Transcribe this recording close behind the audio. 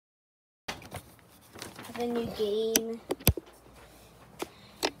the new game.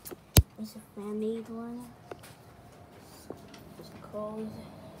 It's a fan-made one. It's called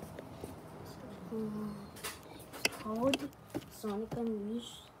Sonic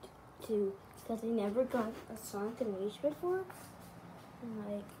Unleashed 2 because I never got a Sonic Unleashed before. And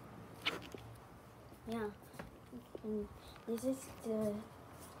like, yeah. And this is the.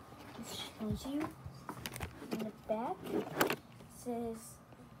 It shows you in the back. It says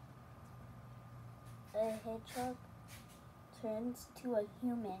a hedgehog turns to a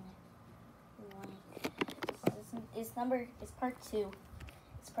human. It's part 2.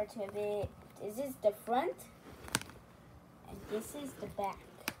 It's part 2 of it. This is the front, and this is the back.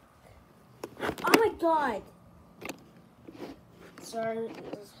 Oh my god! Sorry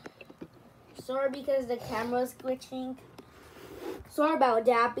because the camera's glitching. Sorry about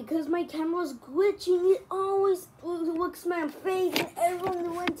that, because my camera's glitching. It always looks my face and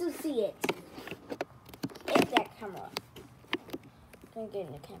everyone wants to see it. It's that camera. I'm gonna get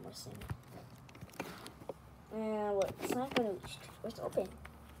in the camera soon. What? It's not gonna reach. It's open.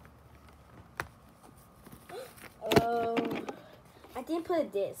 I didn't put a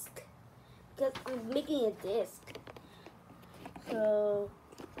disc because I'm making a disc. So,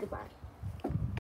 goodbye.